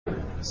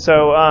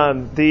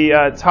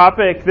The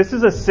topic, this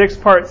is a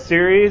 6-part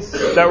series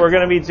that we're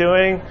going to be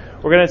doing.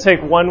 We're going to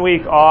take 1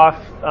 week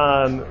off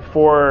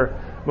for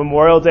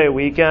Memorial Day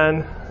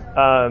weekend.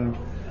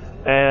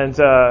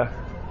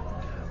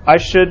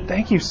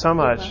 Thank you so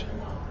much.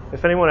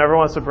 If anyone ever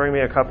wants to bring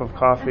me a cup of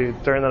coffee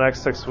during the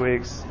next 6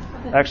 weeks,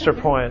 extra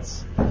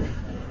points.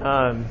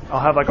 I'll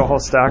have like a whole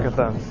stack of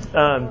them.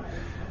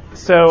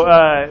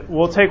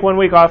 We'll take 1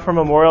 week off for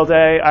Memorial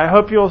Day. I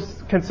hope you'll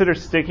consider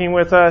sticking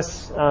with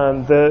us.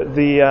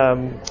 The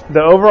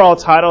overall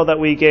title that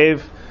we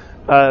gave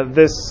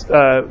this,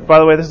 by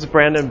the way, this is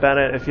Brandon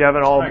Bennett. If you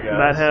haven't all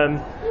met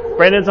him,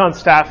 Brandon's on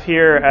staff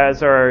here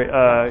as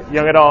our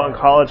young adult and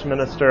college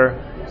minister,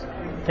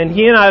 and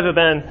he and I have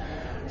been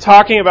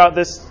talking about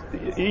this.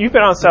 You've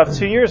been on staff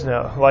 2 years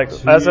now,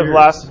 as of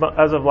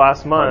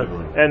last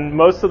month, and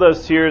most of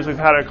those 2 years we've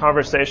had a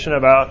conversation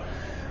about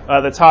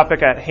the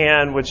topic at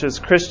hand, which is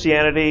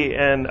Christianity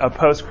in a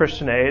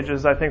post-Christian age,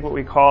 is I think what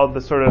we called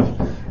the sort of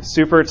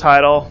super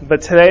title.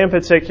 But today in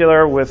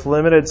particular, with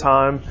limited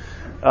time,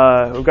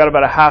 we've got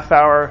about a half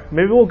hour.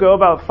 Maybe we'll go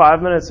about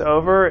 5 minutes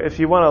over. If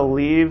you want to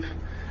leave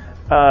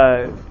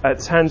at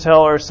 10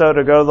 till or so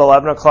to go to the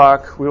 11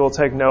 o'clock, we will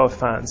take no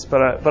offense.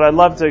 But I'd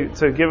love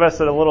to give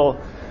us a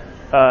little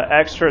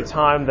extra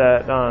time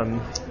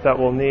that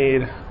we'll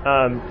need.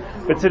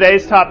 But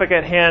today's topic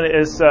at hand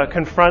is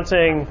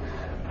confronting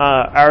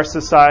our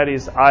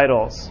society's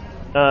idols.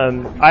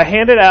 I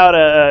handed out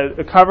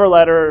a cover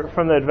letter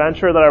from the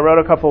adventure that I wrote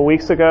a couple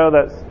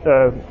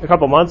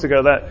months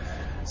ago that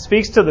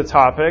speaks to the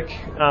topic,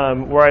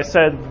 where I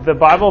said the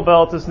Bible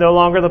Belt is no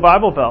longer the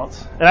Bible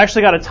Belt. And I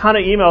actually got a ton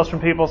of emails from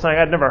people saying,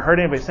 I'd never heard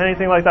anybody say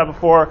anything like that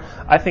before.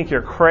 I think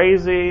you're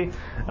crazy.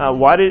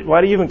 Why do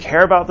you even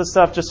care about this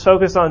stuff? Just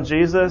focus on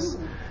Jesus.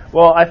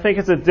 Well, I think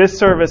it's a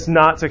disservice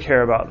not to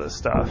care about this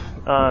stuff.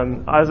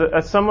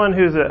 As someone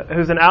who's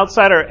an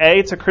outsider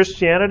to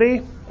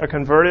Christianity, I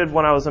converted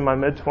when I was in my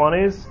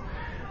mid-20s,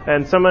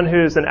 and someone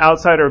who's an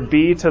outsider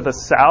B to the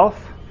South,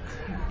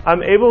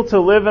 I'm able to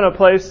live in a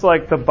place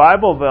like the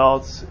Bible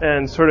Belt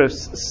and sort of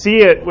see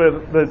it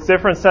with a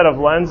different set of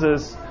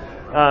lenses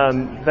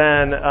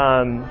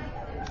than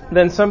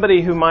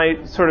somebody who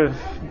might sort of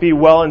be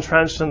well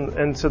entrenched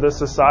into the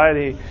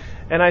society.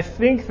 And I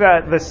think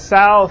that the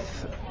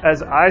South,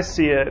 as I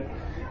see it,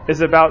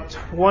 is about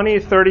 20,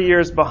 30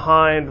 years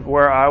behind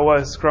where I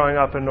was growing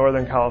up in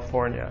Northern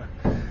California,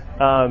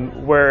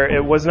 where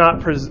it was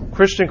not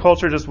Christian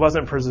culture just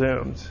wasn't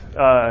presumed.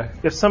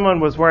 If someone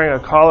was wearing a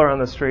collar on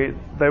the street,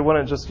 they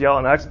wouldn't just yell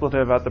an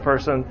expletive at the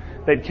person;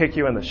 they'd kick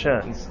you in the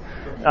shins.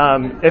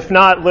 If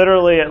not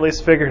literally, at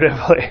least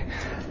figuratively.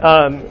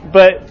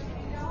 But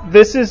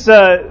this is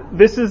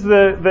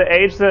the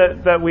age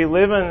that we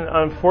live in.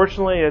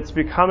 Unfortunately, it's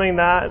becoming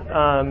that.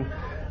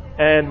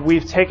 And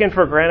we've taken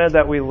for granted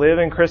that we live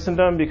in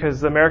Christendom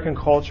because the American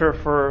culture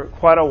for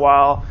quite a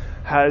while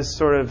has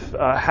sort of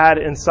had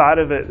inside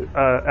of it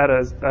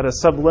at a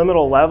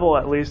subliminal level,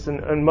 at least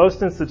in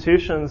most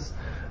institutions,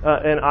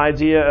 an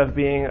idea of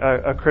being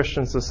a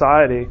Christian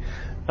society.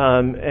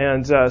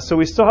 So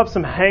we still have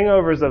some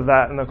hangovers of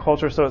that in the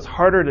culture, so it's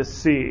harder to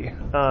see,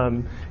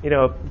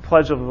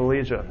 Pledge of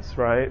Allegiance,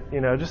 right?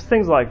 Just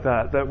things like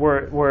that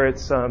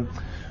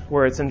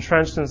where it's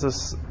entrenched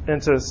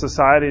into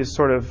society's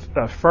sort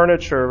of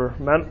furniture,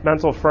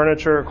 mental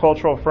furniture,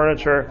 cultural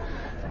furniture,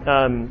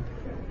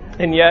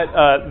 and yet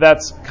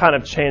that's kind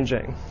of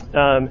changing.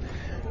 I'm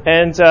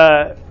going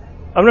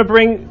to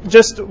bring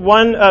just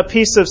one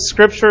piece of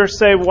scripture,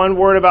 say one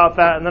word about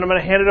that, and then I'm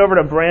going to hand it over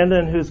to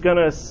Brandon, who's going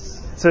to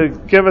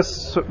give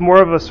us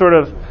more of a sort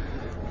of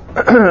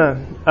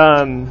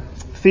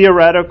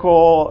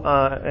theoretical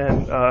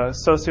and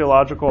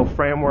sociological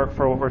framework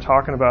for what we're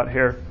talking about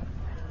here.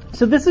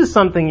 So this is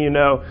something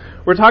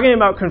We're talking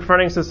about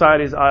confronting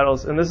society's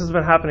idols, and this has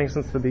been happening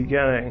since the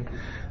beginning.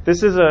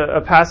 This is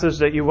a passage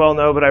that you well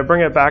know, but I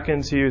bring it back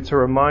into you to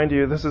remind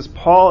you. This is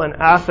Paul in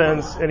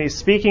Athens, and he's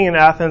speaking in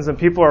Athens, and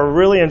people are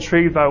really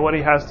intrigued by what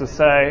he has to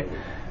say.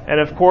 And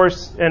of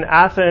course, in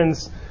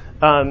Athens,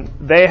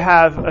 they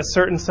have a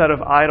certain set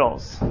of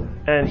idols,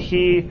 and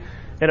he,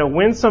 in a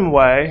winsome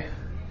way,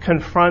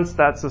 confronts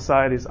that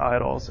society's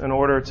idols in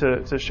order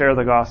to share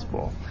the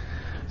gospel.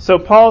 So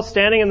Paul,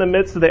 standing in the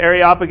midst of the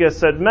Areopagus,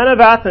 said, "Men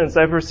of Athens,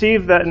 I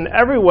perceive that in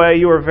every way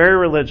you are very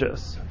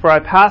religious. For I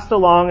passed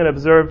along and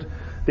observed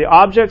the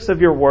objects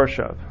of your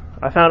worship.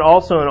 I found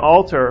also an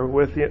altar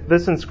with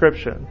this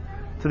inscription,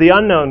 'To the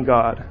unknown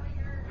God.'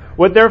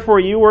 What therefore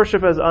you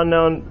worship as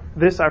unknown,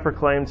 this I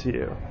proclaim to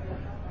you.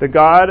 The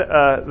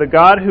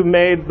God who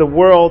made the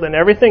world and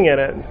everything in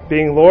it,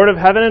 being Lord of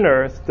heaven and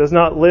earth, does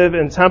not live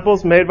in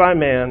temples made by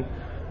man,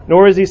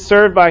 nor is he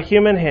served by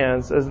human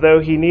hands as though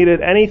he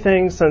needed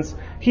anything, since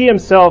he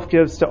himself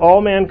gives to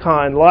all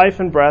mankind life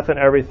and breath and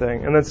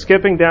everything." And then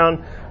skipping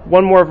down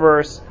one more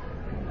verse,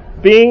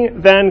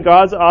 "Being then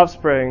God's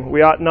offspring,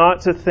 we ought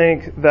not to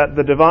think that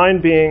the divine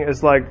being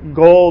is like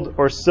gold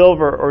or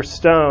silver or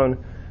stone,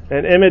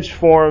 an image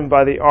formed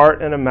by the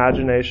art and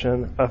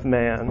imagination of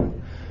man."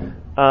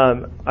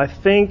 I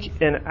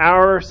think in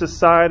our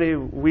society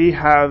we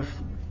have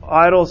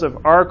idols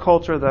of our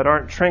culture that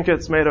aren't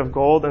trinkets made of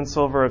gold and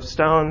silver of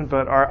stone,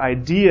 but are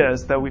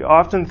ideas that we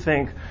often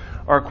think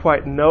are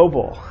quite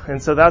noble.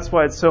 And so that's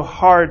why it's so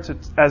hard to,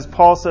 as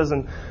Paul says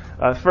in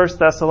 1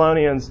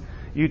 Thessalonians,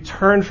 you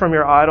turned from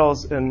your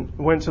idols and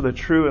went to the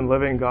true and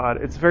living God.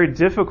 It's very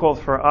difficult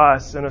for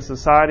us in a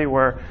society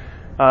where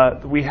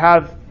we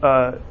have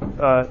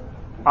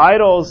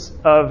idols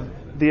of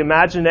the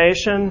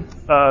imagination,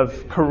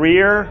 of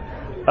career,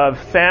 of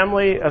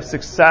family, of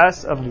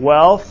success, of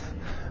wealth,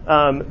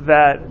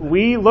 that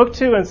we look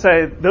to and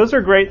say, those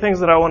are great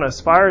things that I want to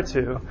aspire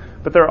to,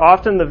 but they're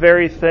often the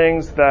very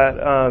things that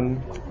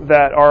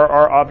that are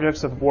our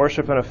objects of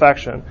worship and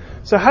affection.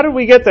 So how did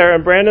we get there?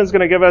 And Brandon's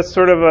going to give us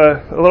sort of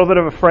a little bit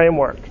of a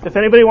framework. If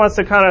anybody wants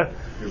to kind of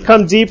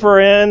come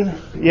deeper in,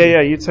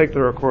 you take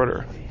the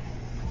recorder.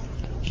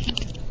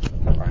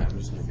 All right, I'm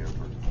just going to go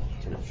for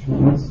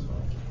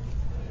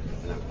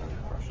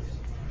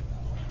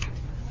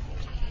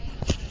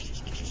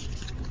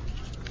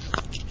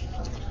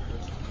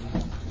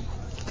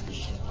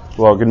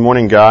Well, good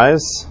morning,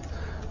 guys.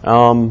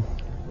 We're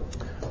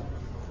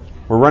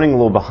running a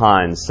little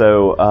behind,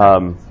 so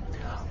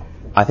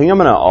I think I'm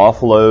going to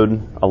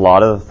offload a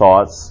lot of the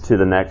thoughts to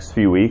the next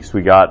few weeks.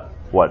 We got,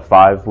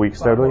 5 weeks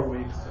totally? 5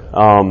 weeks.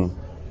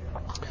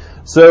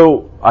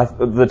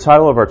 The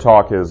title of our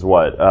talk is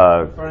what?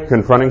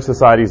 Confronting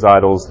Society's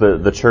Idols,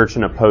 the Church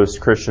in a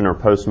Post-Christian or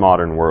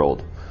Postmodern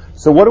World.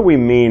 So what do we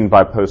mean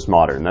by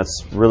postmodern?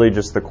 That's really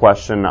just the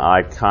question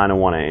I kind of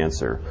want to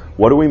answer.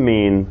 What do we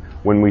mean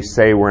when we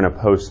say we're in a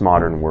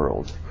postmodern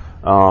world?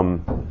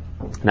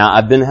 Now,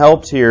 I've been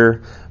helped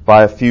here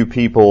by a few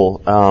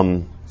people,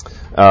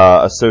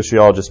 a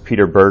sociologist,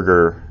 Peter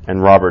Berger,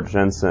 and Robert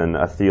Jensen,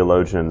 a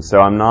theologian. So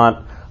I'm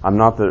not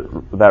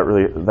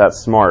that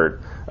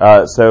smart.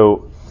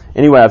 So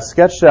anyway, I've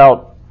sketched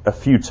out a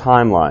few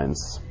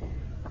timelines.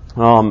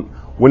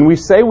 When we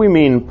say we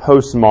mean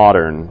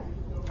postmodern,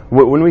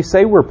 when we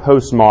say we're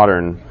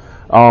postmodern,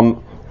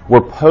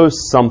 we're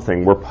post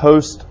something. We're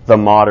post the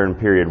modern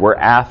period. We're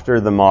after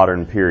the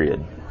modern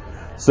period.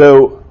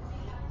 So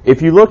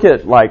if you look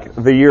at like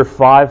the year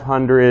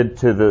 500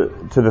 to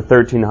the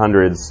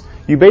 1300s,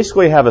 you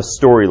basically have a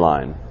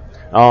storyline.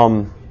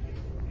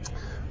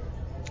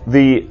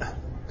 The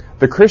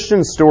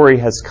Christian story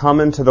has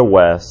come into the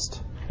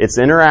West. It's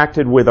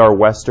interacted with our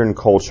Western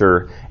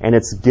culture, and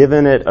it's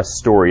given it a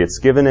story. It's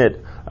given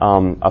it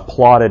a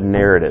plotted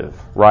narrative,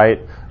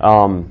 right?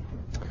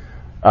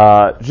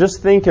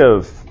 Just think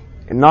of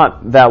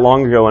not that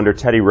long ago under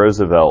Teddy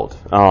Roosevelt,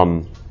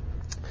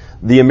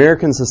 the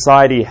American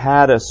society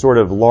had a sort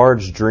of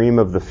large dream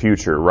of the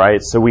future,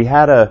 right? So we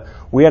had a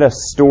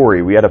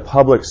story, we had a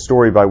public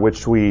story by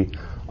which we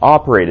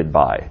operated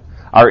by.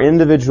 Our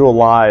individual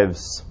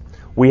lives,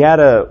 we had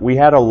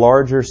a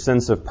larger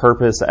sense of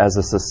purpose as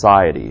a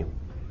society.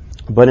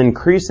 But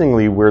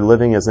increasingly we're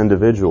living as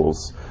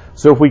individuals.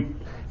 So if we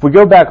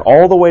go back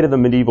all the way to the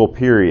medieval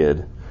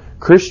period,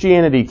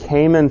 Christianity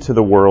came into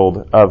the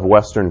world of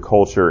Western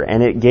culture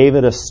and it gave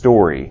it a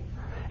story.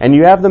 And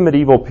you have the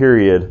medieval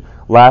period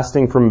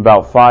lasting from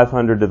about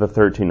 500 to the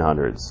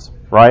 1300s,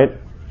 right?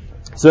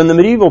 So in the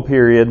medieval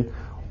period,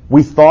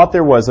 we thought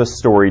there was a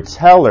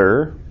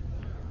storyteller,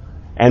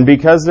 and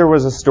because there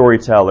was a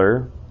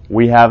storyteller,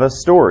 we have a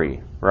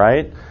story,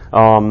 right?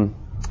 And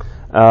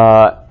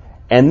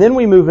then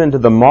we move into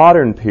the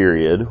modern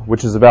period,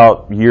 which is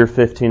about year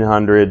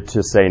 1500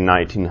 to, say,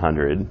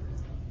 1900.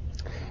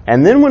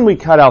 And then when we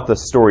cut out the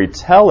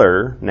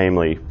storyteller,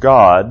 namely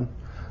God,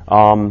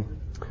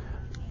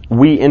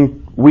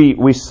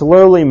 we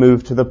slowly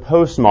move to the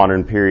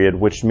postmodern period,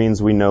 which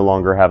means we no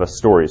longer have a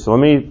story. So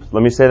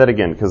let me say that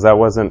again, because that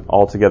wasn't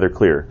altogether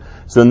clear.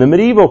 So in the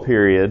medieval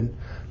period,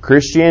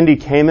 Christianity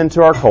came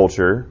into our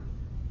culture,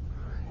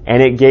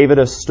 and it gave it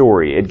a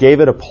story. It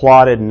gave it a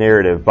plotted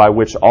narrative by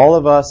which all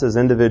of us as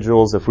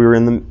individuals, if we were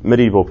in the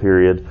medieval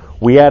period,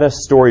 we had a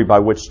story by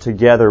which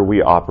together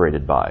we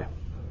operated by.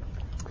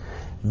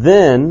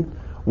 Then,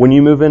 when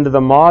you move into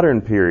the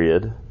modern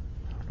period,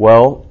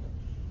 well,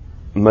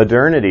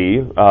 modernity,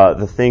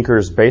 the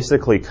thinkers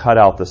basically cut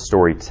out the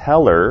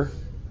storyteller,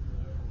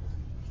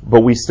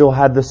 but we still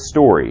had the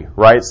story,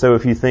 right? So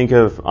if you think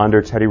of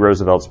under Teddy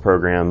Roosevelt's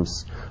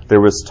programs,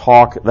 there was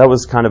talk, that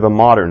was kind of a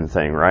modern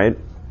thing, right?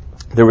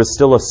 There was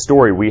still a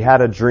story. We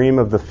had a dream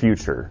of the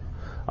future.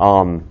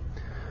 There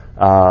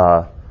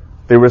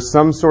was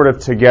some sort of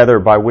together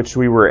by which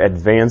we were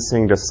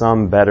advancing to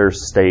some better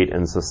state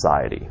in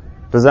society.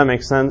 Does that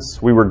make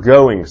sense? We were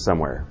going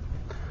somewhere.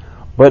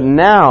 But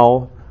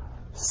now,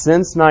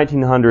 since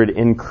 1900,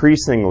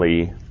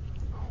 increasingly,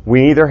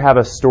 we neither have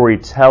a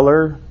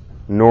storyteller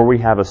nor we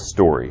have a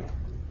story,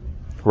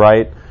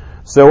 right?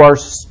 So our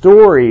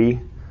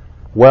story,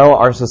 well,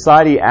 our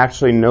society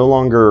actually no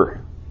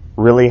longer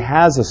really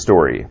has a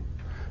story.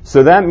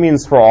 So that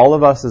means for all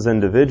of us as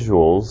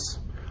individuals,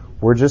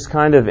 we're just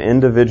kind of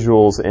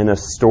individuals in a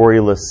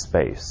storyless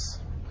space.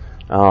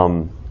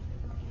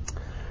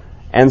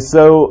 And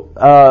so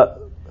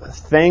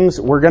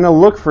we're going to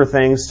look for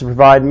things to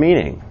provide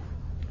meaning,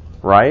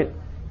 right?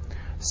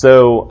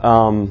 So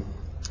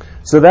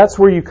So that's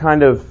where you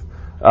kind of,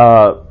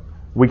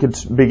 we could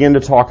begin to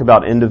talk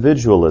about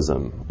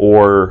individualism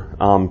or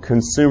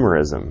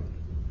consumerism.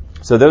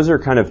 So those are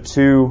kind of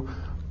two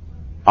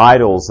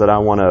idols that I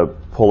want to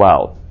pull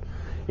out.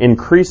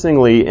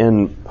 Increasingly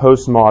in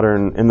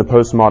the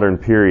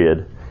postmodern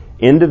period,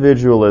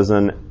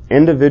 individualism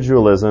and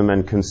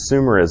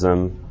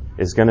consumerism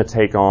is going to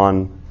take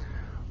on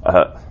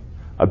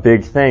a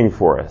big thing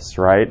for us,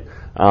 right?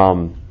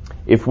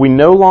 If we're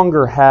no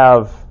longer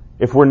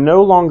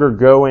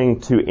going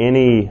to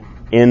any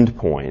end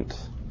point,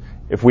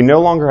 if we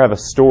no longer have a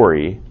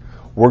story,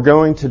 we're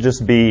going to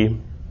just be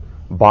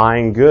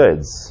buying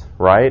goods,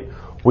 right?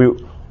 We're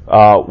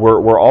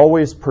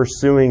always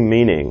pursuing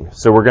meaning.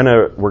 So we're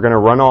gonna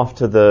run off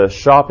to the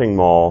shopping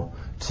mall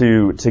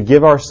to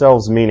give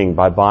ourselves meaning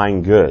by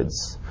buying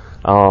goods,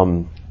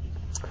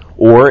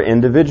 or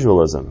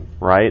individualism,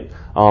 right?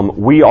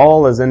 We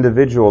all as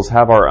individuals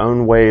have our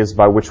own ways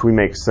by which we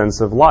make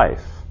sense of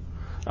life.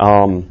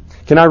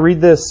 Can I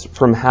read this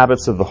from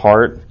Habits of the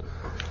Heart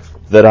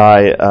that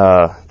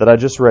I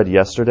just read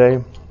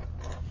yesterday?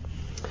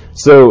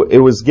 So it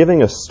was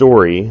giving a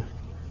story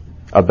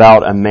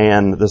about a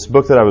man. This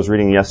book that I was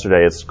reading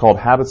yesterday, it's called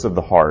Habits of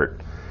the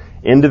Heart,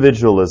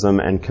 Individualism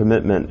and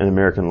Commitment in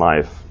American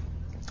Life.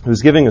 It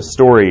was giving a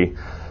story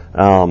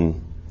about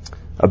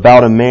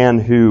a man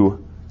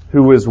who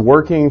was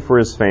working for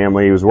his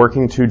family. He was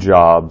working 2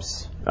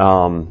 jobs.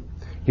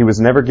 He was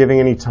never giving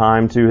any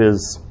time to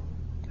his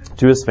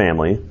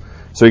family,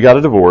 so he got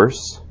a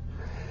divorce.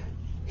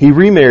 He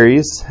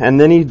remarries, and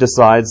then he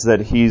decides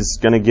that he's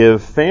going to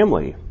give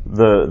family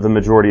the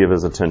majority of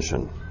his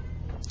attention.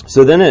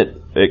 So then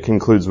it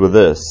concludes with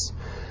this.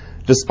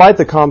 Despite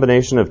the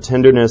combination of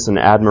tenderness and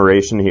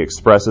admiration he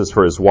expresses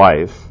for his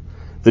wife,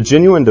 the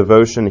genuine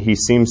devotion he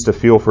seems to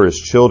feel for his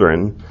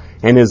children,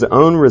 and his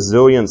own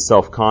resilient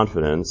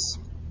self-confidence,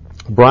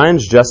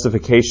 Brian's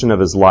justification of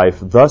his life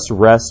thus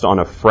rests on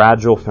a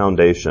fragile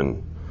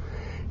foundation.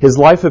 His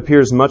life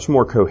appears much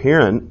more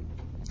coherent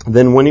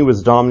than when he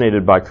was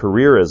dominated by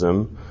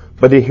careerism,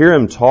 but to hear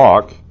him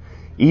talk,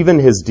 even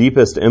his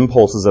deepest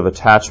impulses of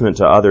attachment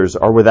to others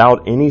are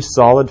without any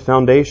solid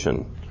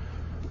foundation.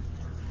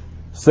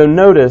 So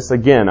notice,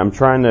 again, I'm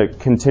trying to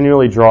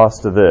continually draw us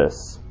to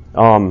this.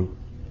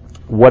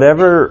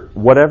 Whatever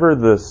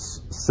the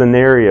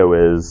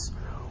scenario is,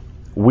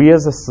 we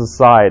as a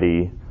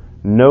society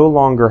no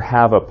longer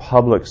have a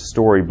public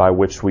story by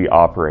which we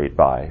operate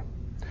by.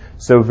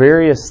 So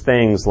various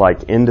things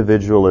like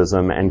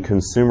individualism and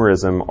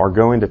consumerism are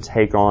going to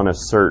take on a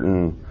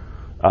certain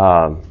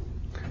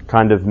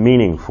kind of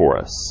meaning for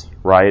us,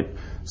 right?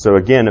 So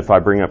again, if I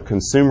bring up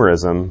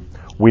consumerism,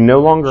 we no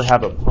longer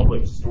have a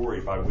public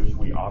story by which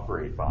we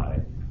operate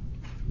by.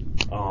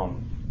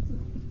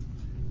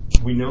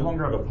 We no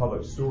longer have a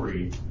public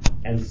story,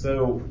 and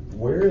so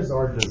where is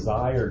our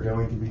desire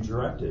going to be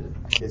directed?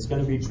 It's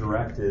going to be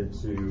directed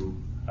to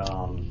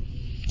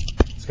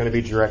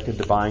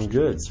buying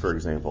goods, for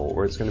example,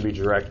 or it's going to be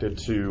directed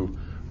to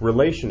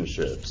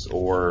relationships,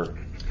 or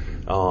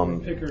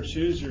pick or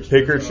choose your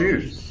pick or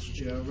choose.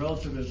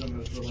 Relativism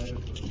is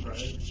related to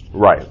this,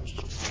 right? Right.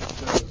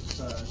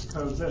 So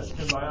coexist,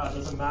 kumbaya, it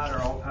doesn't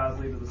matter, all paths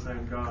lead to the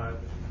same God.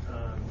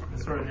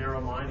 It's sort of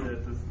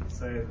narrow-minded to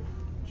say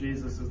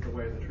Jesus is the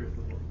way, the truth,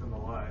 and the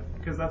life.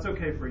 Because that's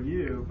okay for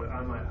you, but I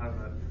might have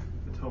a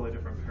totally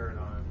different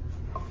paradigm.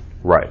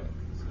 Right.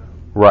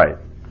 Right.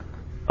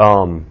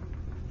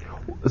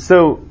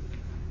 So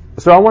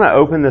I want to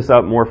open this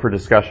up more for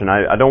discussion.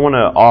 I don't want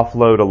to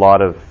offload a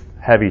lot of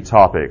heavy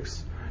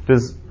topics.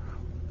 Does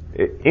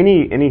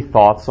any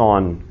thoughts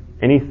on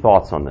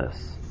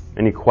this?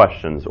 Any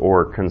questions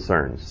or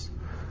concerns?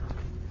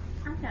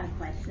 I've got a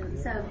question.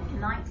 So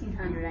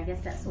 1900, I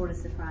guess that sort of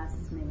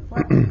surprises me.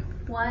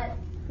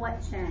 What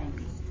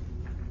changed?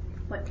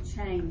 What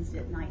changed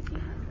at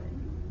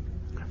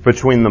 1900?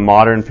 Between the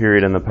modern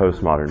period and the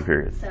postmodern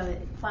period. So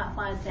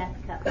why is that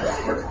cut?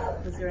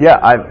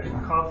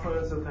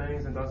 Confluence of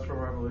things, Industrial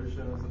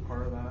Revolution is a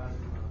part of that.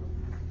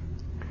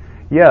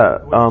 Yeah.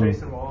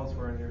 Jason Wallace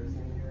wearing here?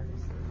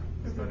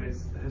 He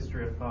studies the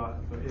history of thought.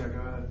 But yeah, go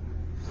ahead.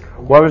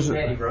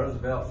 Teddy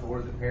Roosevelt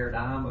sort of the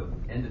paradigm of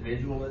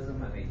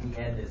individualism. I mean, he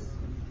had this,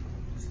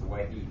 just the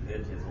way he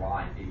lived his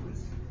life. He was,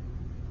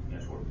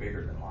 sort of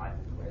bigger than life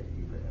in the way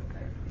he lived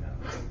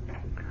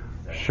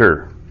there.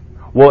 Sure.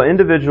 Well,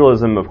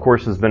 individualism, of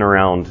course, has been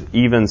around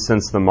even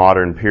since the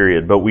modern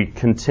period, but we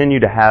continue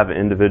to have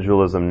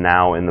individualism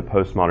now in the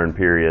postmodern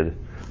period.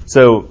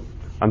 So,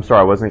 I'm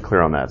sorry, I wasn't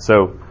clear on that.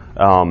 So,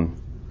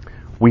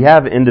 we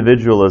have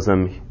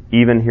individualism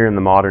even here in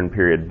the modern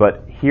period,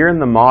 but here in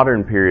the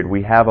modern period,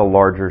 we have a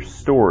larger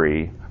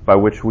story by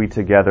which we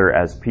together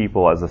as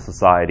people, as a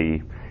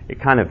society, it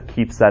kind of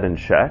keeps that in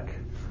check.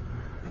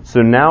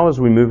 So now as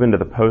we move into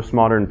the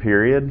postmodern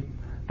period,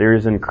 there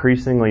is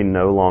increasingly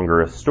no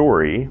longer a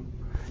story,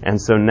 and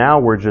so now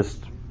we're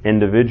just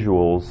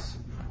individuals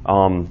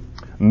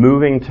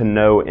moving to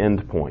no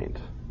end point,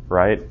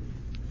 right?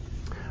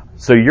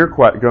 So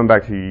going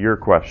back to your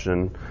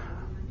question,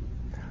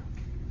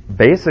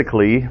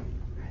 basically,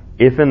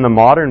 If in the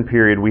modern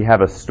period we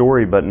have a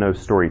story but no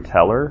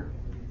storyteller,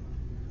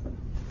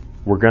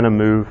 we're going to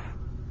move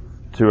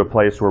to a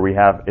place where we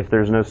have, if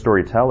there's no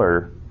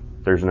storyteller,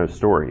 there's no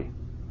story.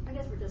 I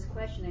guess we're just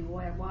questioning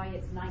why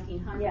it's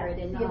 1900 Yeah,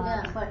 and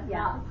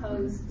not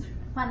post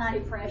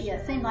Depression. Yeah,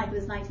 it seemed like it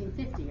was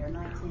 1950 or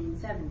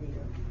 1970,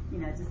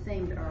 or, it just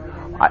seemed earlier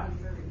than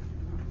 1930.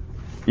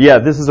 Yeah,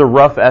 this is a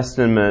rough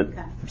estimate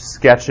Okay.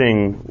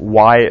 sketching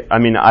why,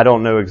 I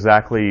don't know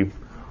exactly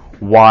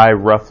why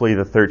roughly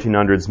the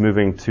 1300s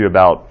moving to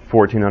about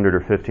 1400 or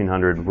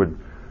 1500 would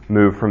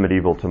move from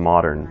medieval to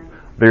modern. Right.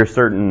 There are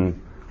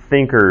certain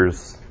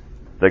thinkers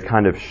that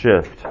kind of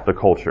shift the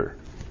culture.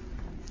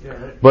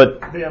 Yeah,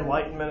 But the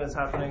Enlightenment is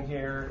happening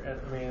here.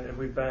 And,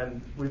 we've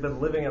been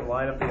living in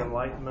light of the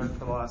Enlightenment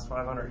for the last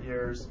 500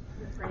 years,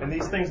 and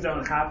these things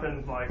don't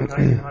happen like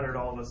 1900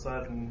 all of a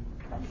sudden.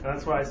 And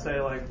that's why I say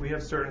we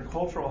have certain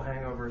cultural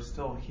hangovers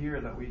still here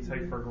that we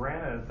take for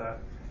granted that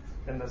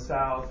in the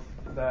South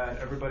that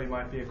everybody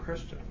might be a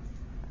Christian,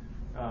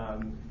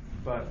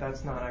 but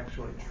that's not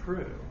actually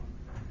true.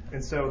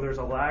 And so there's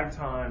a lag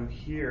time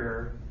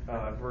here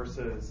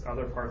versus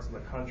other parts of the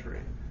country.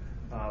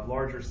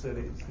 Larger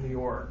cities, New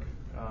York,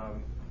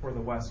 or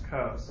the West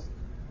Coast.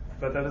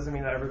 But that doesn't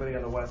mean that everybody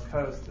on the West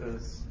Coast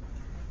is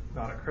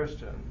not a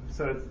Christian.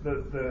 So it's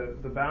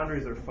the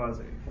boundaries are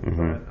fuzzy.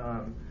 Mm-hmm.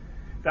 But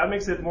that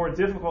makes it more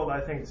difficult, I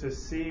think, to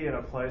see in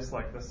a place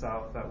like the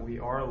South that we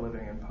are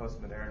living in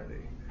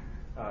postmodernity.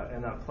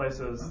 And that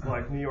places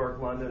like New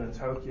York, London, and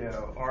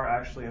Tokyo are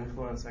actually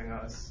influencing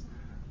us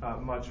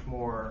much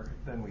more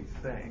than we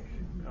think.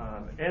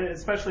 And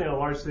especially in a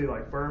large city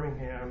like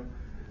Birmingham,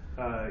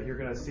 you're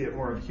going to see it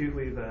more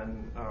acutely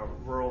than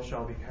rural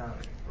Shelby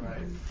County,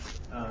 right?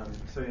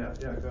 So yeah,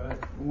 go ahead.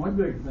 One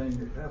big thing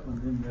that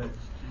happened in that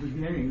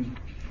beginning,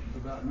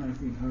 about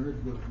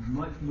 1900, was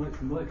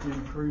much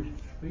increased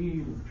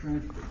speed of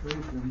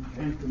transportation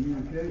and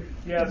communication.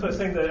 Yeah, that's what I was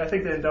saying. I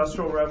think the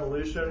Industrial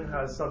Revolution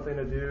has something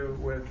to do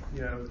with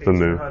The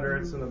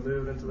 1800s and the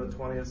move into the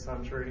 20th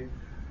century,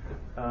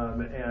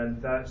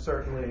 and that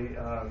certainly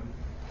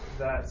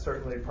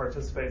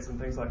participates in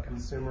things like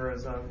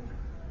consumerism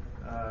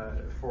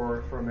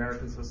for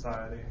American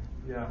society.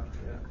 Yeah.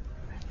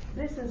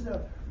 This is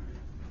a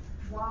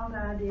wild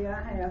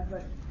idea I have,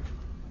 but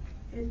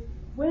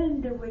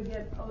when do we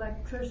get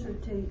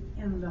electricity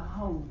in the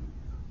home?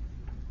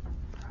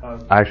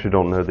 I actually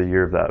don't know the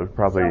year of that. It would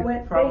probably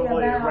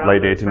Probably around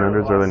late the turn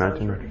of 1800s, the early last 1900s.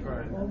 century,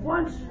 right.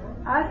 Well,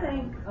 I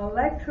think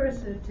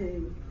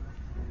electricity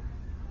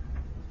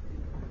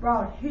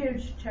brought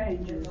huge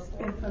changes.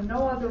 If for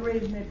no other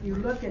reason, if you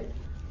look at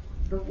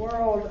the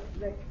world,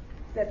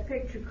 that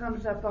picture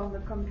comes up on the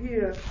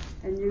computer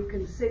and you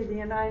can see the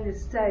United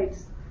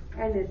States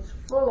and it's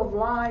full of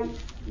light,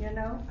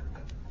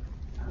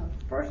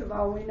 First of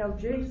all, we know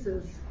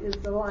Jesus is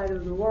the light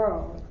of the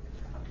world.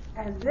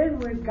 And then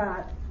we've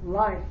got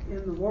light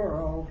in the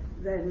world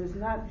that is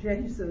not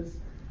Jesus,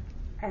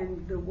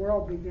 and the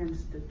world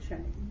begins to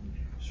change.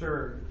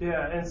 Sure.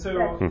 Yeah, and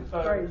so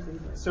That's crazy.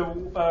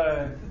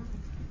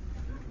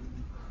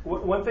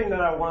 One thing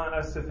that I want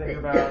us to think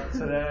about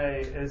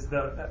today is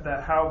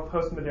that how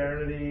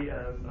postmodernity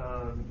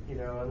and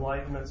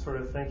Enlightenment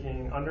sort of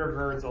thinking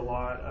undergirds a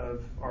lot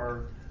of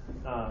our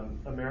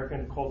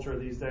American culture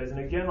these days. And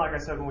again, like I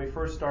said when we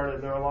first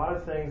started, there are a lot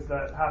of things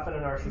that happen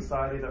in our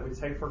society that we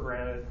take for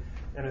granted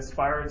and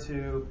aspire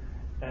to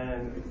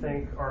and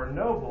think are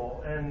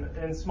noble, and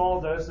in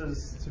small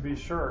doses to be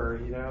sure,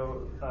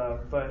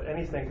 but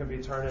anything can be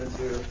turned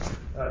into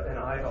an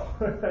idol.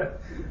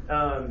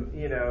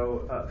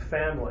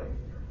 Family,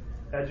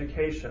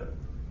 education,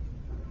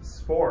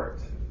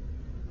 sport,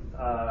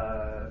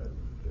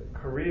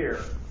 career,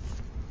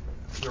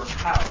 your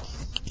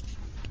house,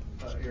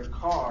 your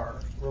car,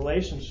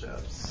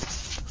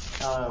 relationships,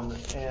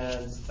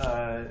 and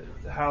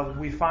how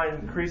we find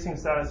increasing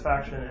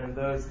satisfaction in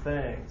those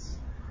things.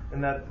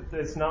 And that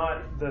it's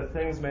not the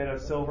things made of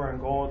silver and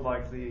gold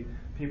like the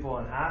people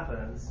in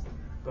Athens,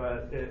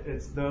 but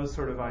it's those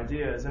sort of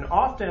ideas. And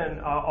often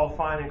I'll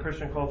find in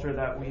Christian culture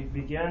that we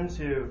begin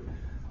to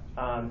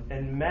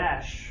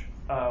enmesh,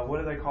 what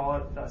do they call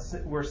it?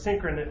 We're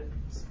syncretism.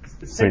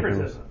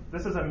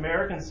 This is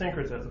American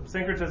syncretism.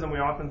 Syncretism, we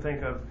often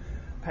think of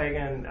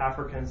pagan,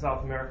 African,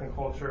 South American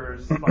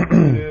cultures like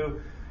voodoo,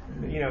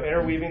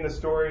 interweaving the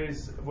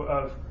stories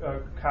of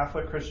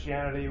Catholic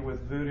Christianity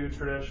with voodoo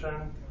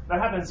tradition. That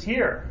happens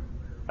here.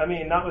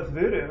 Not with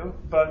voodoo,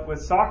 but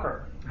with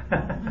soccer. I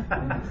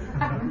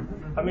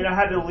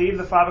had to leave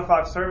the 5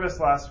 o'clock service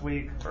last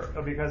week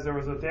because there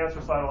was a dance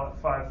recital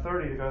at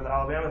 5:30 to go to the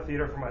Alabama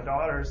Theater for my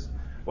daughters.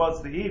 Well,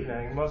 it's the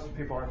evening. Most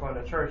people aren't going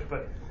to church,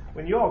 but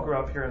when you all grew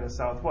up here in the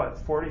South,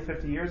 40,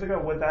 50 years ago,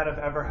 would that have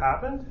ever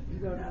happened? You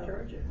go to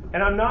church.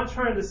 And I'm not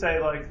trying to say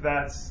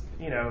that's,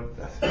 I'm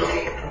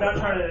not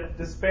trying to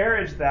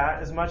disparage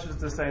that as much as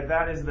to say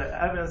that is the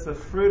evidence, the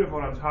fruit of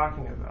what I'm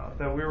talking about,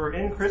 that we were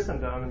in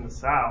Christendom in the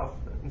South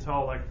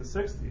until the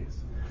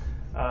 60s.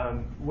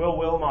 Will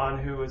Wilmon,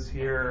 who was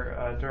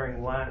here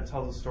during Lent,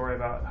 tells a story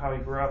about how he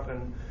grew up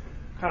in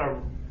kind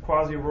of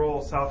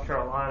quasi-rural South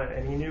Carolina,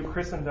 and he knew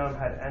Christendom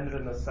had ended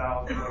in the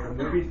South when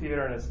the movie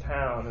theater in his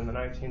town in the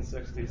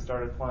 1960s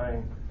started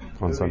playing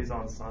movies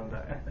on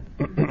Sunday.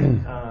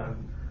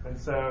 And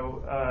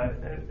so,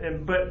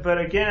 but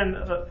again,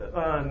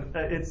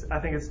 I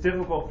think it's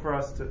difficult for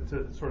us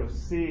to sort of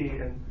see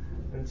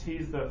and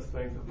tease those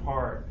things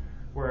apart.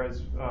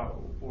 Whereas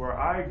where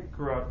I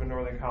grew up in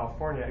Northern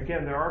California,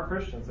 again, there are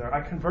Christians there.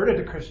 I converted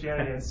to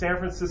Christianity in San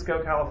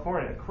Francisco,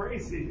 California.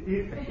 Crazy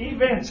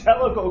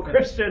evangelical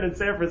Christian in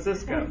San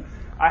Francisco.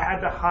 I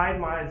had to hide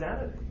my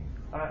identity.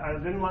 I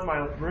didn't let my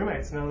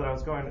roommates know that I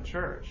was going to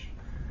church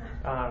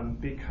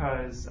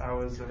because I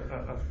was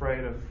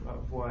afraid of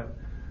what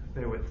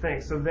they would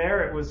think. So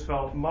there it was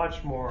felt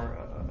much more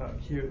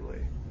acutely.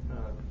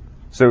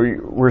 So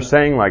we're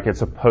saying like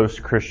it's a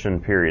post-Christian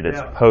period.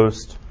 It's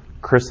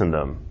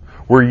post-Christendom.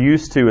 We're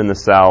used to in the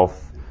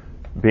South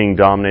being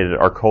dominated,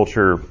 our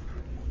culture,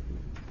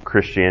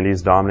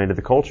 Christianity's dominated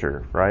the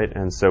culture, right?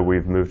 And so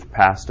we've moved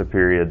past a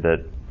period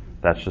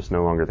that's just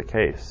no longer the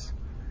case.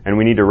 And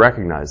we need to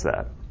recognize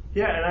that.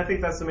 Yeah, and I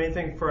think that's the main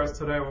thing for us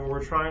today, what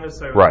we're trying to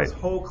say with this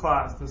whole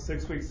class, the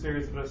 6-week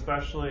series, but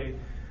especially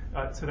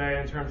today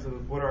in terms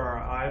of what are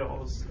our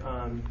idols,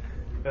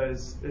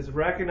 is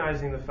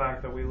recognizing the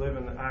fact that we live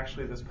in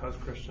actually this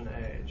post-Christian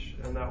age,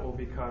 and that will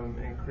become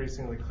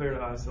increasingly clear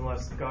to us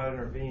unless God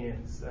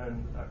intervenes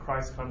and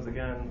Christ comes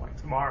again like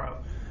tomorrow,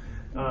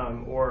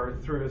 or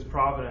through his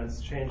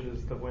providence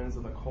changes the winds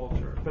of the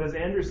culture. But as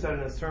Andrew said in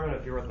his sermon,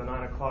 if you were at the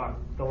 9 o'clock,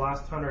 the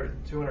last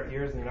 200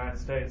 years in the United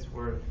States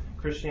where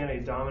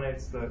Christianity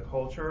dominates the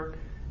culture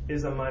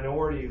is a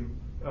minority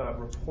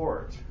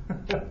report.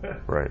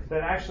 Right.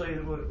 That actually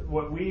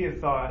what we have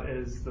thought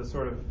is the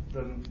sort of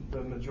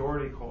the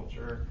majority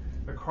culture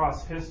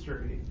across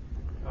history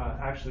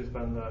actually has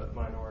been the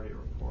minority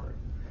report.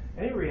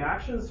 Any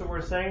reactions to what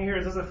we're saying here?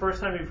 Is this the first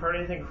time you've heard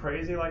anything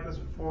crazy like this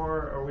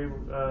before? Are we,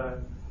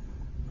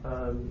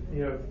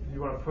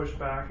 you want to push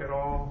back at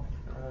all?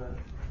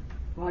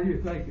 Why do you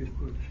think it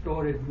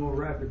started more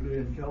rapidly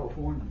in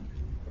California?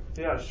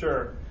 Yeah,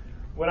 sure.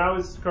 When I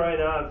was growing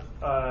up,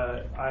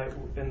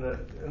 in the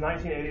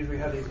 1980s, we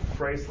had these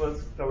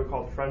bracelets that we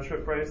called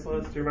friendship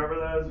bracelets. Do you remember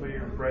those, where you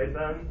braid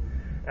them?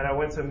 And I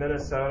went to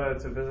Minnesota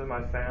to visit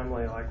my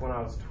family, like when I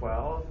was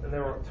 12, and they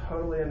were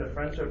totally into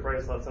friendship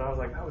bracelets, and I was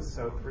like, that was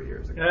so 3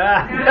 years ago.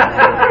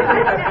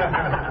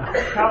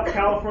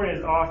 California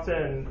is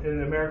often,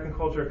 in American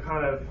culture,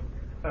 kind of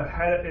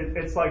ahead.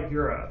 It's like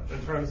Europe in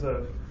terms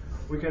of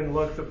we can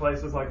look to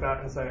places like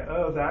that and say,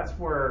 oh, that's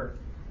where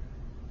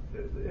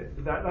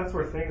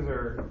things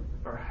are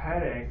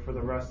heading for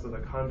the rest of the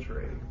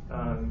country.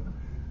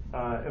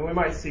 And we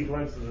might see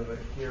glimpses of it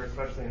here,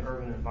 especially in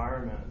urban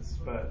environments,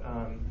 but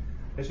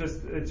it's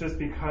just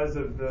because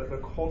of the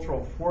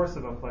cultural force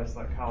of a place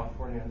like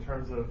California in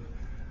terms of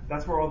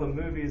that's where all the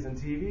movies and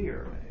TV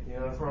are made.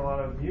 That's where a lot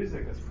of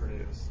music is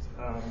produced.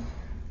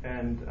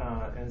 And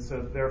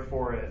so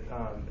therefore it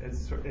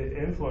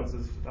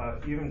influences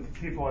even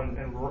people in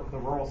the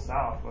rural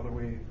South, whether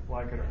we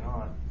like it or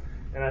not.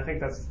 And I think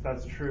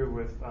that's true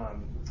with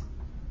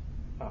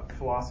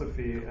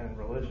philosophy and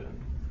religion.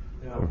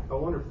 Yeah, I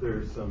wonder if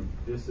there's some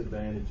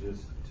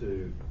disadvantages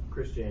to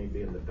Christianity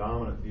being the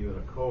dominant view in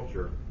a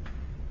culture,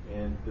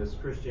 and does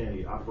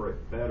Christianity operate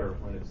better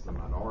when it's the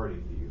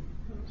minority view?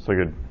 So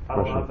good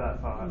question. I love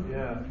that thought.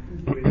 Yeah.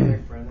 What do you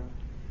think, Brendan?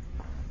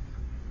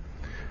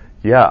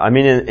 Yeah, I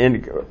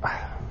mean,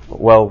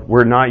 well,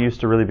 we're not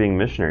used to really being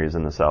missionaries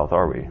in the South,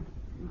 are we?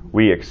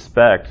 We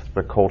expect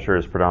the culture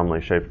is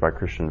predominantly shaped by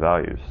Christian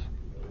values.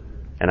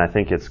 And I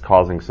think it's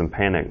causing some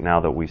panic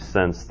now that we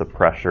sense the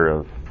pressure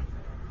of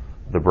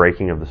the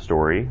breaking of the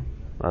story.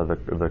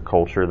 The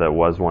culture that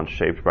was once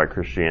shaped by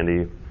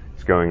Christianity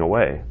is going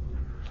away.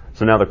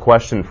 So now the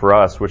question for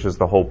us, which is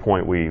the whole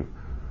point we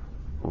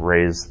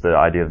raised the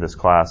idea of this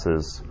class,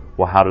 is,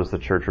 well, how does the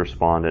church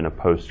respond in a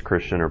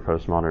post-Christian or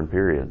postmodern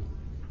period?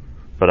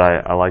 But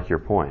I like your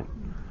point.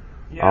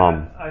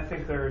 Yeah, I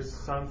think there's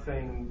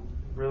something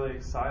really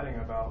exciting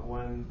about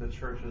when the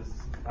church is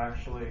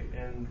actually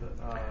in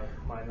the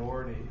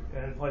minority.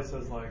 And in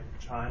places like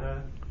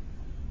China,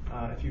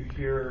 if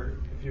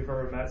you've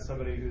ever met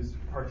somebody who's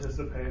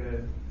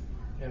participated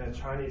in a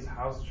Chinese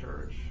house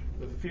church,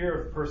 the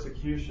fear of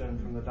persecution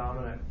from the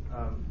dominant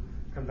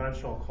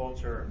conventional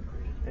culture,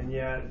 and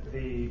yet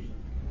the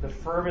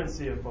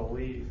fervency of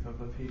belief of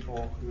the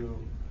people who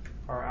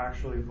are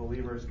actually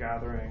believers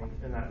gathering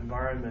in that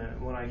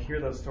environment. When I hear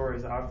those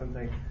stories, I often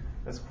think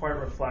that's quite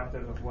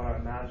reflective of what I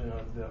imagine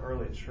of the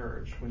early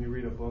church when you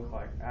read a book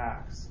like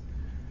Acts.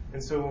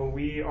 And so when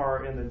we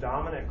are in the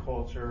dominant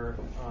culture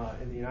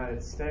in the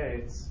United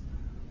States,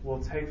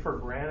 we'll take for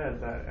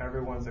granted that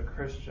everyone's a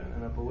Christian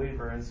and a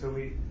believer. And so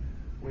we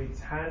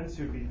tend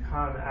to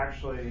become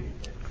actually,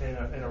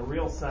 in a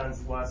real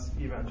sense, less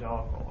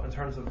evangelical in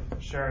terms of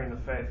sharing the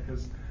faith,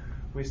 because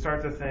we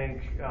start to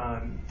think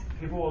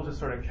people will just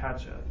sort of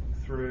catch it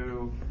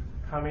through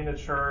coming to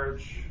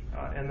church,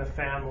 in the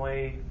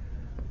family,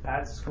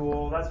 at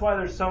school. That's why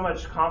there's so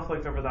much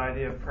conflict over the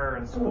idea of prayer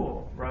in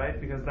school, right?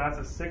 Because that's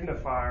a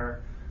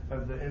signifier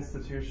of the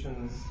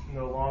institutions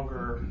no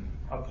longer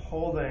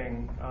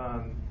upholding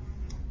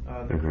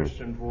the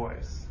Christian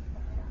voice.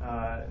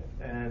 But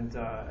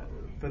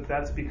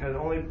that's because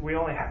we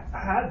only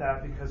had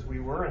that because we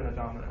were in the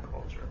dominant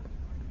culture,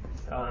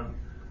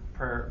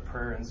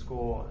 prayer in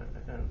school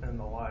and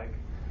the like.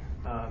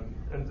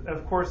 And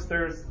of course,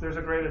 there's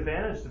a great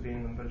advantage to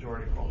being in the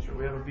majority culture.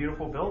 We have a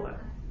beautiful building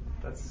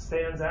that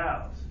stands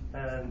out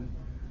and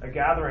a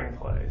gathering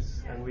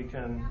place, and we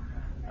can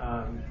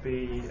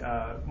be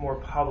more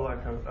public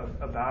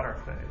about our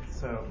faith.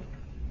 So,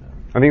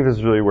 I think this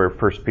is really where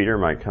 1 Peter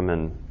might come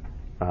in,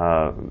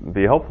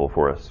 be helpful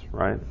for us,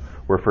 right?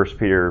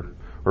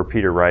 Where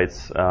Peter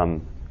writes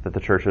that the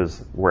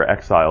churches were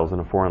exiles in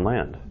a foreign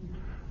land.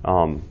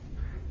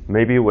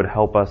 Maybe it would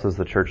help us as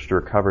the church to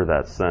recover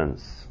that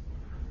sense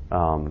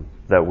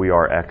that we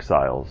are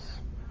exiles,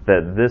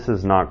 that this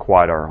is not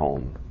quite our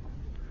home,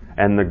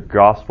 and the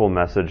gospel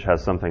message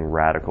has something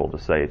radical to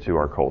say to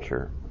our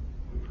culture.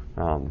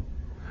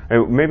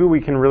 Maybe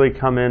we can really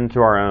come into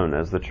our own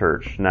as the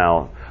church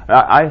now.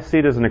 I see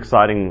it as an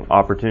exciting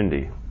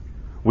opportunity.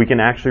 We can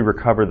actually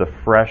recover the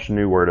fresh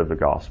new word of the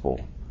gospel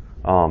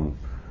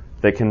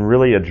that can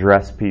really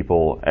address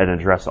people and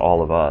address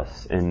all of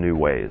us in new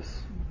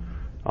ways.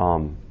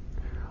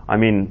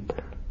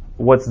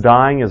 What's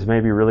dying is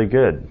maybe really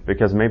good,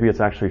 because maybe it's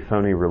actually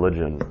phony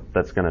religion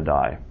that's going to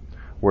die,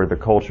 where the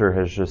culture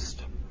has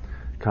just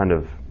kind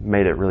of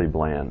made it really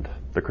bland,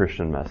 the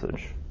Christian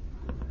message.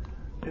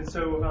 And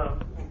so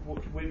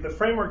the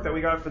framework that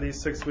we got for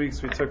these 6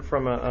 weeks we took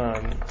from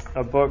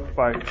a book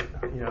by,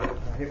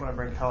 I hate when I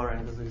bring Keller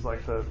in because he's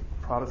like the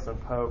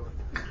Protestant Pope,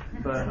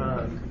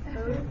 but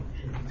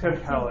Tim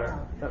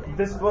Keller.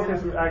 This book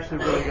is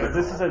actually really good.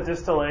 This is a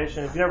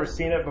distillation. If you've never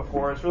seen it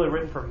before, it's really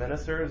written for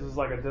ministers. This is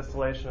like a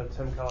distillation of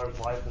Tim Keller's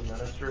life and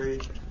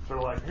ministry. Sort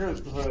of like,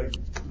 here's the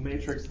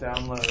matrix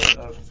download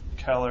of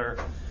Keller.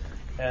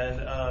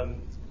 And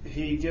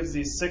he gives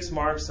these 6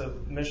 marks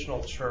of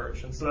missional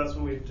church, and so that's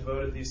what we've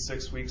devoted these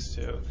 6 weeks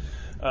to.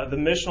 The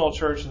missional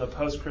church in the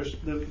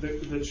post-Christian,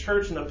 the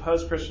church in the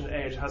post-Christian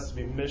age has to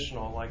be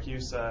missional, like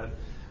you said,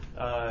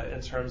 in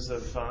terms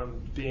of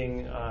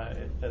being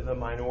the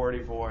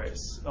minority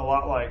voice. A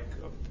lot like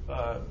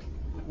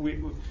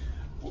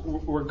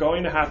we're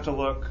going to have to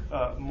look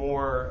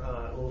more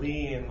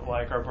lean,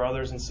 like our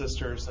brothers and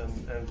sisters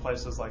in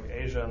places like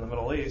Asia and the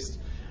Middle East.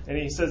 And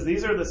he says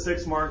these are the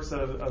 6 marks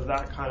of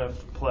that kind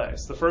of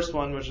place. The first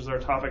one, which is our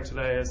topic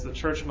today, is the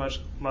church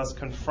must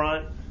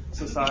confront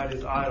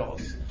society's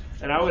idols.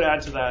 And I would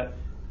add to that,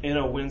 in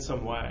a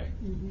winsome way.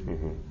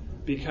 Mm-hmm.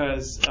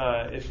 Because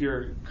if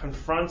you're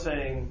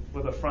confronting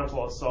with a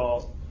frontal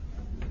assault,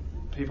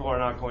 people are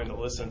not going to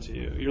listen to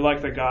you. You're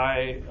like the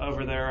guy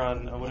over there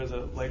on,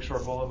 Lakeshore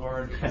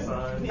Boulevard,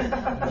 sign, and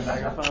the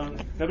megaphone.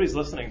 Nobody's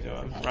listening to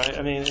him, right?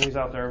 He's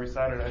out there every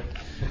Saturday.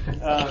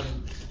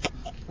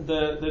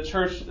 The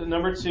church,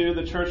 number 2,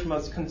 the church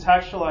must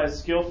contextualize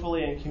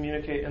skillfully and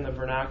communicate in the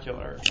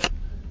vernacular.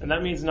 And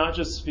that means not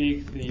just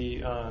speak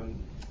the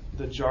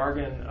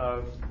jargon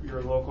of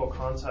your local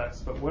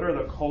context, but what are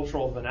the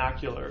cultural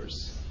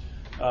vernaculars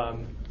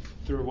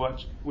through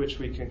which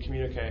we can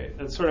communicate.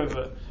 It's sort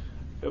of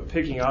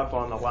picking up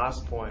on the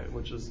last point,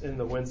 which is in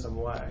the winsome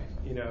way.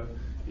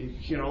 You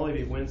can only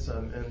be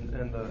winsome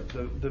in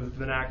the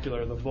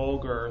vernacular, the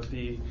vulgar,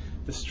 the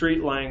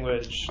street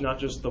language, not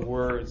just the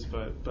words,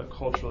 but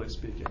culturally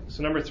speaking.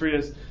 So number 3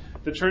 is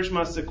the church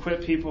must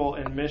equip people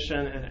in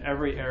mission in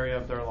every area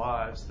of their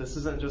lives. This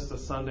isn't just a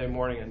Sunday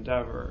morning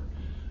endeavor.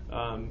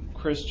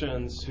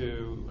 Christians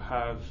who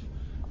have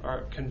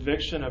our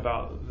conviction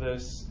about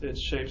this, it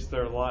shapes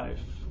their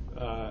life.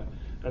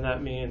 And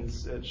that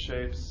means it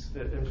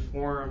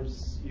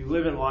informs, you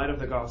live in light of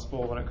the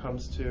gospel when it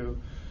comes to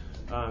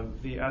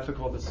the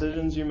ethical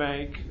decisions you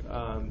make,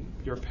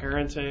 your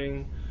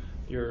parenting,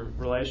 your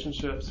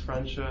relationships,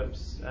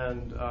 friendships,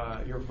 and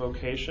your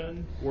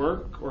vocation,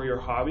 work, or your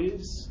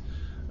hobbies,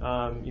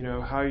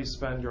 how you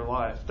spend your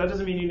life. That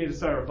doesn't mean you need to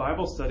start a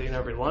Bible study in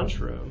every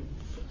lunchroom.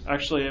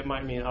 Actually, it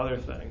might mean other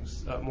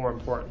things, more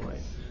importantly.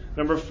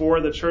 Number 4,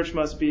 the church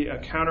must be a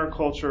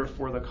counterculture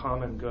for the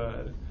common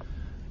good.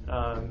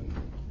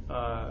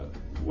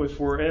 If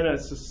we're in a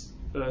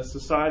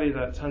society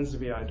that tends to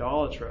be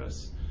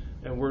idolatrous,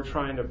 and we're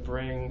trying to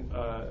bring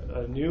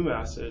a new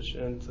message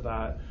into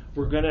that,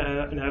 we're going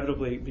to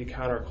inevitably be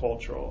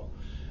countercultural.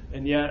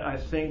 And yet I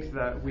think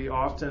that we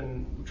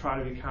often try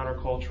to be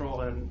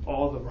countercultural in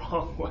all the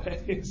wrong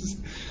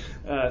ways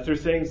through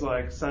things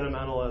like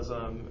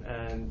sentimentalism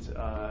and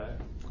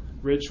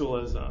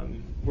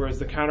ritualism, whereas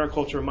the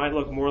counterculture might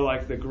look more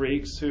like the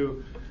Greeks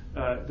who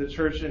the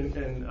church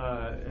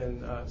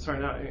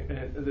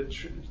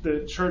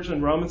the church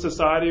in Roman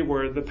society,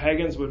 where the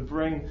pagans would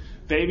bring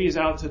babies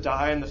out to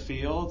die in the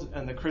field,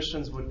 and the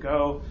Christians would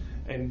go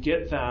and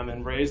get them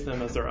and raise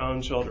them as their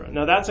own children.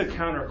 Now that's a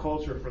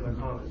counterculture for the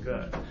common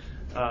good.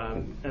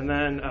 And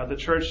then the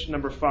church,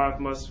 number 5,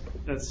 must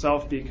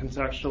itself be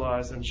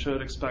contextualized and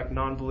should expect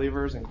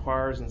non-believers,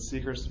 inquirers, and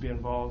seekers to be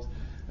involved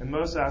in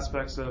most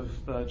aspects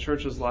of the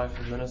church's life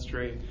and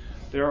ministry.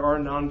 there are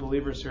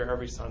non-believers here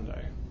every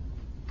Sunday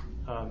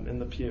in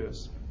the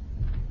pews.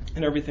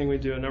 In everything we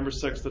do. And number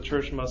 6, the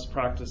church must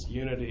practice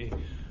unity.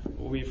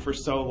 We, for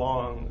so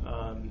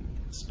long,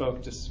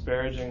 spoke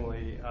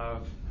disparagingly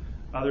of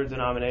other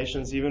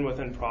denominations, even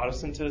within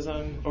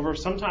Protestantism, over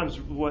sometimes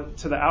what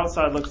to the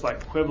outside looks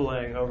like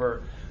quibbling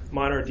over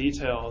minor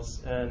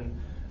details.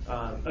 And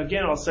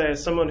again, I'll say,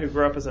 as someone who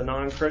grew up as a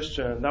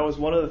non-Christian, that was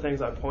one of the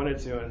things I pointed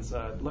to and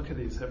said, look at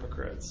these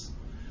hypocrites.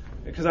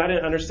 Because I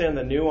didn't understand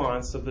the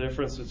nuance of the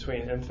difference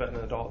between infant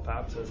and adult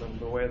baptism,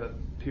 the way that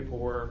people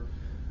were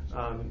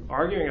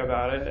arguing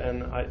about it,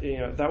 and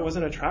that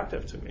wasn't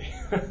attractive to me,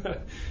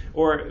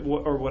 or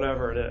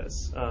whatever it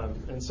is.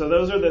 And so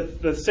those are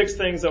the 6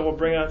 things that we'll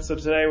bring up. So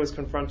today was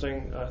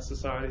confronting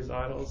society's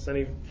idols.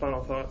 Any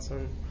final thoughts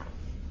on?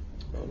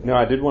 No,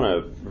 I did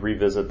want to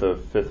revisit the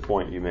 5th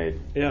point you made.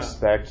 Yeah.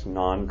 Expect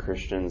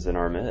non-Christians in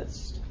our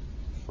midst.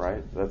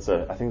 Right?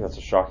 I think that's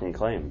a shocking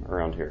claim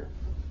around here,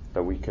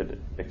 that we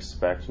could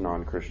expect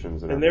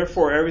non-Christians in our midst. And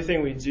therefore,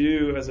 everything we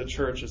do as a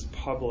church is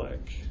public.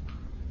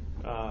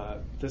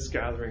 This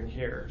gathering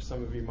here,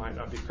 some of you might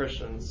not be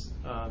Christians,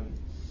 so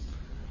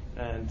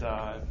what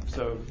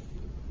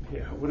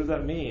does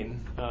that mean?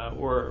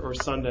 Or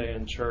Sunday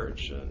in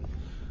church and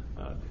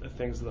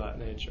things of that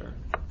nature.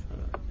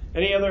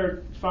 Any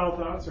other final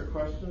thoughts or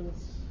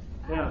questions?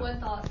 I have one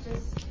thought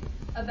just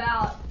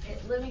about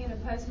living in a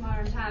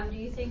postmodern time. Do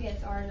you think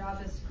it's our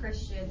job as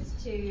Christians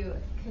to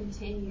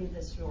continue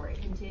the story,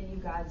 continue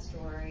God's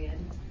story,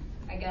 and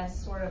I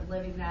guess sort of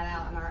living that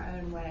out in our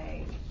own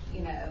way,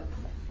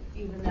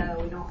 even though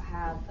we don't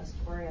have a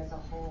story as a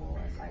whole,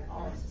 as like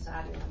all of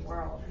society in the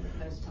world, in the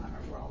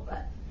post-modern world,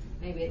 but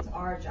maybe it's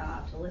our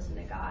job to listen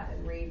to God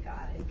and read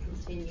God and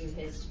continue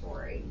His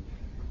story.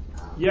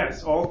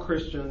 Yes, all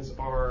Christians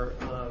are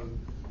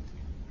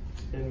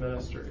in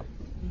ministry,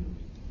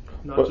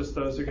 not just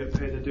those who get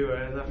paid to do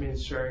it, and that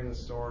means sharing the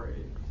story.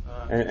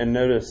 And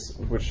notice,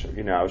 which,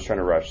 I was trying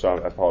to rush, so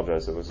I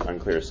apologize if it was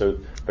unclear. So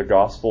the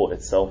gospel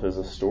itself is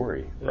a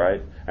story,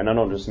 right? And I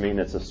don't just mean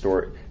it's a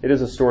story. It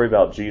is a story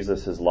about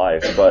Jesus, His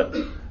life, but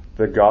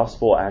the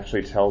gospel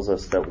actually tells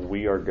us that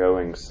we are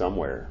going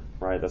somewhere,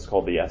 right? That's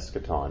called the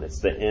eschaton. It's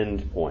the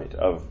end point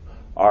of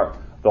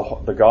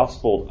the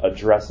gospel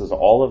addresses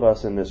all of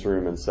us in this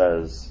room and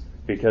says,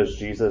 because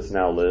Jesus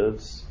now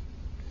lives,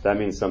 that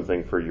means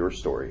something for your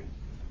story.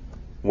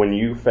 When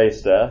you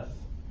face death,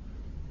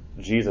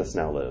 Jesus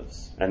now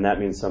lives, and that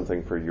means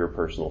something for your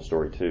personal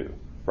story too,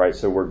 right?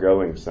 So we're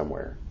going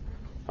somewhere,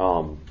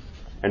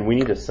 and we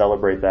need to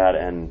celebrate that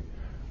and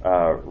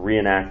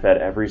reenact that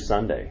every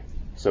Sunday,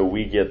 so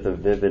we get the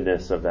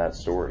vividness of that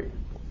story.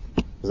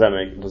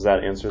 Does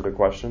that answer the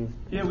question?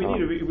 Yeah, we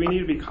need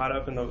to be caught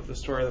up in the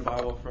story of the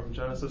Bible from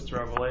Genesis to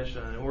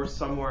Revelation, and we're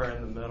somewhere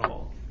in the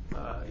middle.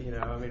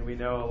 We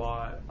know a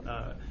lot,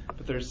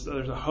 but there's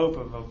a hope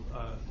of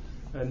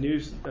a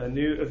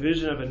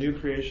vision of a new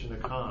creation to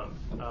come,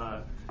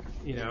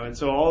 and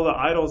so all the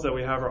idols that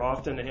we have are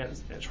often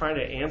trying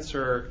to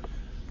answer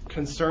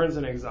concerns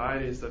and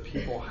anxieties that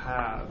people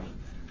have.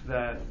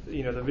 That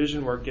the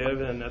vision we're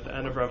given at the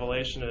end of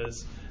Revelation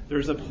is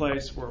there's a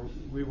place where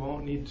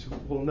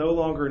we'll no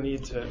longer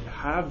need to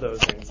have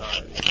those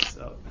anxieties.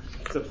 So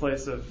it's a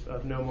place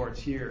of no more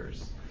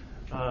tears.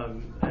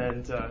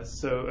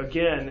 So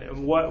again,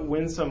 in what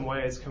winsome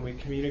ways can we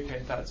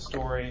communicate that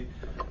story,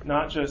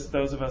 not just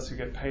those of us who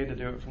get paid to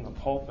do it from the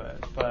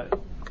pulpit, but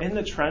in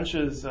the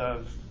trenches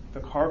of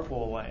the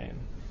carpool lane,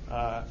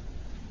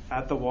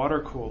 at the water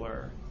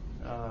cooler,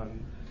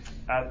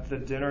 at the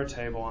dinner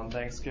table on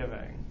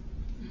Thanksgiving.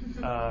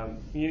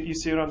 You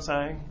see what I'm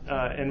saying?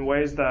 In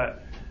ways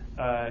that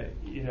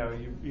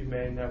you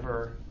may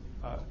never.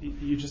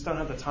 You just don't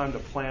have the time to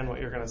plan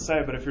what you're going to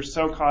say. But if you're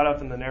so caught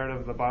up in the narrative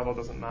of the Bible, it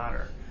doesn't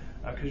matter,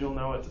 because you'll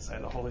know what to say.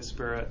 The Holy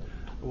Spirit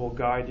will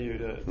guide you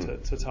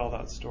to tell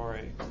that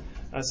story.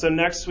 So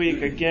next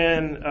week,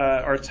 again,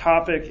 our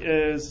topic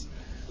is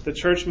the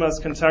church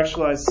must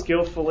contextualize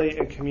skillfully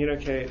and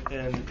communicate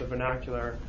in the vernacular.